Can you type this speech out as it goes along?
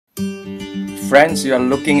Friends, you are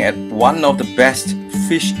looking at one of the best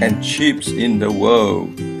fish and chips in the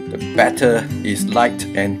world. The batter is light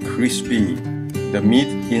and crispy. The meat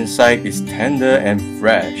inside is tender and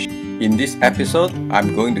fresh. In this episode,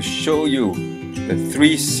 I'm going to show you the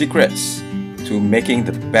 3 secrets to making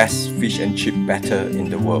the best fish and chip batter in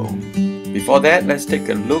the world. Before that, let's take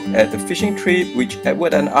a look at the fishing trip which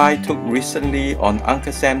Edward and I took recently on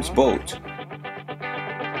Uncle Sam's boat.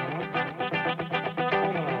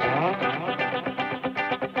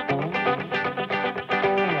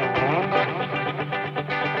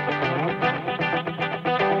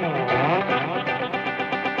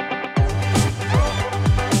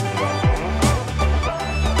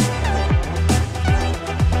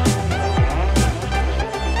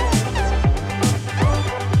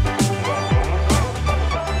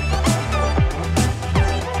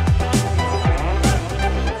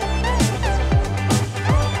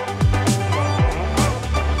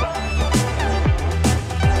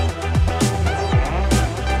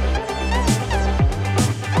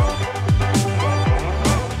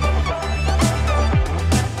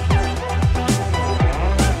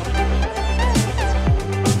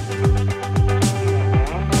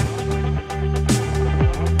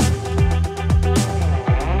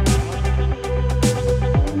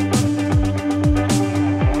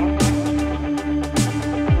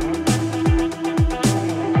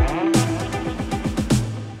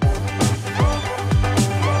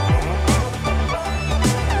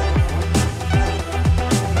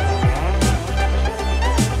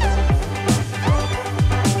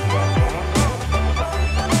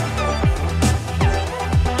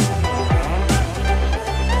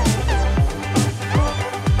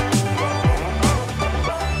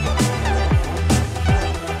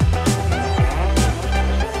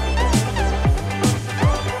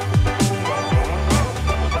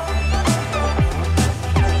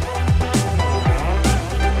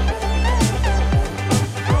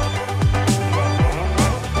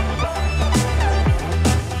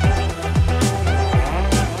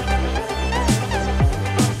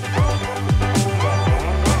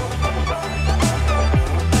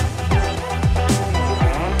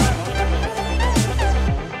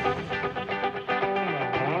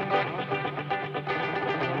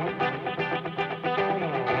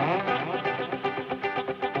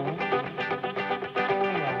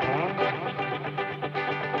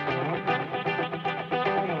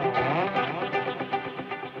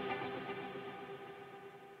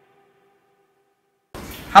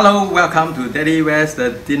 Hello, welcome to Daddy Where's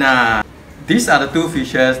the Dinner. These are the 2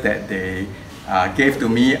 fishes that they gave to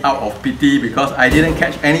me out of pity because I didn't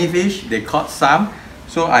catch any fish. They caught some.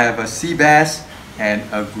 So I have a sea bass and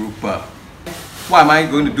a grouper. What am I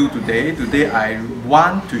going to do today? Today I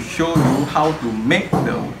want to show you how to make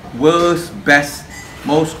the world's best,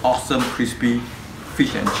 most awesome crispy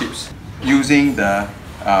fish and chips using the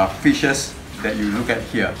fishes that you look at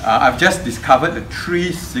here. I've just discovered the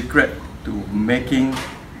 3 secrets to making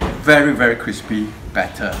very crispy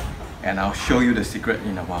batter, and I'll show you the secret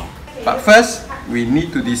in a while. But first, we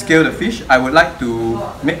need to descale the fish. I would like to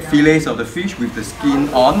make fillets of the fish with the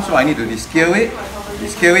skin on, so I need to descale it.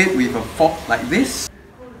 Descale it with a fork like this.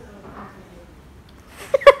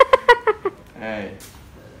 Hey.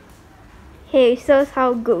 Hey, shows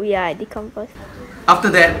how good we are at decompose.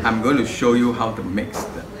 After that, I'm going to show you how to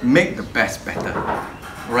make the best batter.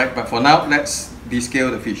 Alright, but for now, let's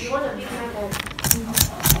descale the fish.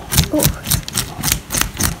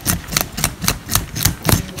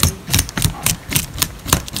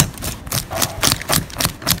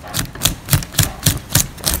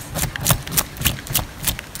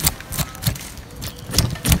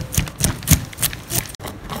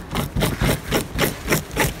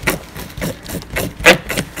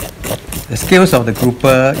 The scales of the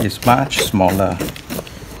grouper is much smaller,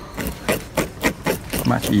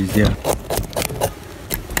 much easier.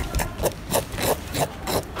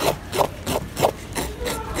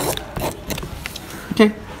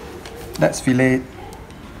 Okay, let's fillet it.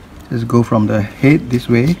 Just go from the head this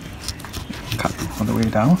way, cut all the way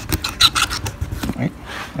down, right?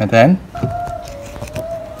 And then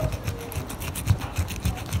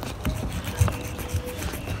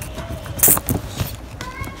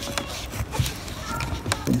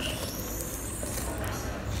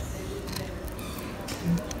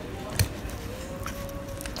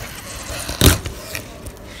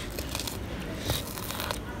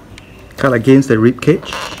cut against the rib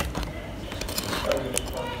cage.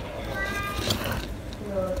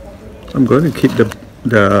 I'm going to keep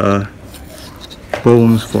the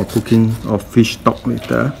bones for cooking of fish stock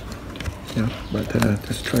later. Yeah, but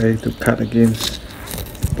just try to cut against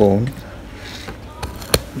bone.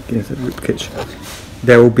 against the rib cage.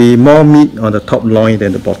 There will be more meat on the top loin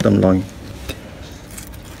than the bottom loin.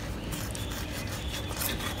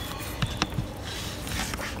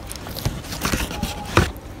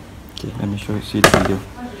 Okay, let me show you, see the video.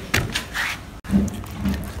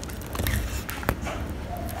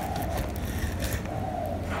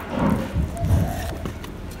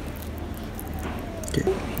 Okay,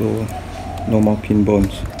 so no more pin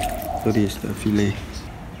bones. So this is the fillet.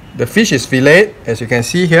 The fish is filleted, as you can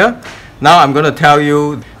see here. Now I'm going to tell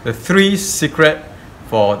you the 3 secrets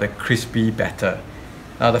for the crispy batter.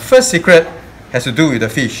 Now the first secret has to do with the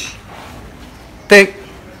fish. Take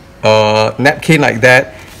a napkin like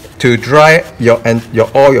that to dry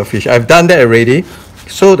all your fish. I've done that already.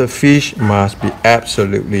 So the fish must be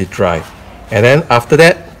absolutely dry. And then after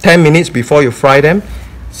that, 10 minutes before you fry them,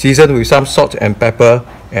 season with some salt and pepper,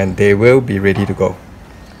 and they will be ready to go.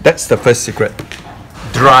 That's the first secret.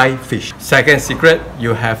 Dry fish. Second secret,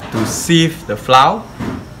 you have to sieve the flour.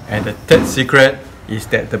 And the third secret is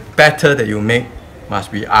that the batter that you make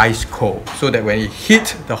must be ice cold, so that when you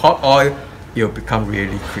heat the hot oil, it will become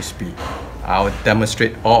really crispy. I'll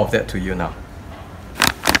demonstrate all of that to you now.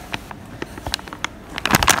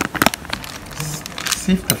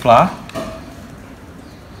 Sieve the flour.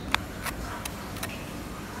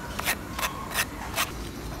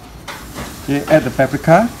 Okay, add the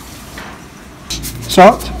paprika,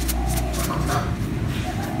 salt,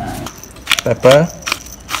 pepper,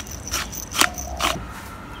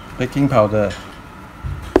 baking powder.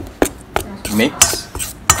 Mix.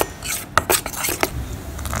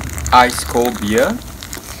 Ice cold beer.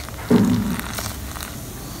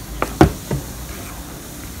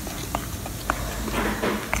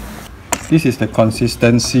 This is the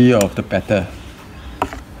consistency of the batter.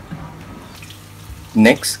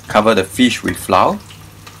 Next, cover the fish with flour.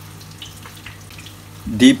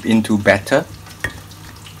 Dip into batter.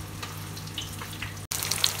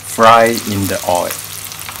 Fry in the oil.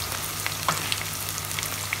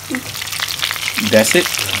 That's it.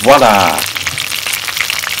 Voila!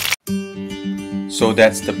 So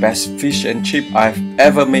that's the best fish and chip I've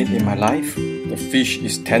ever made in my life. The fish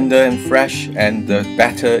is tender and fresh, and the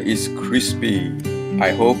batter is crispy.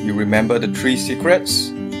 I hope you remember the 3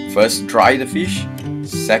 secrets. First, dry the fish.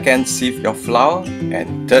 Second, sieve your flour.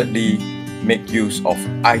 And thirdly, make use of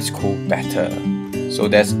ice cold batter. So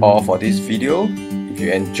that's all for this video. If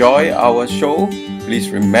you enjoy our show,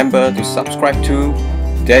 please remember to subscribe to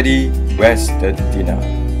Daddy, Where's the Dinner?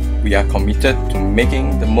 We are committed to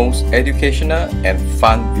making the most educational and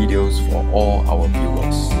fun videos for all our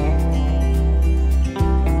viewers.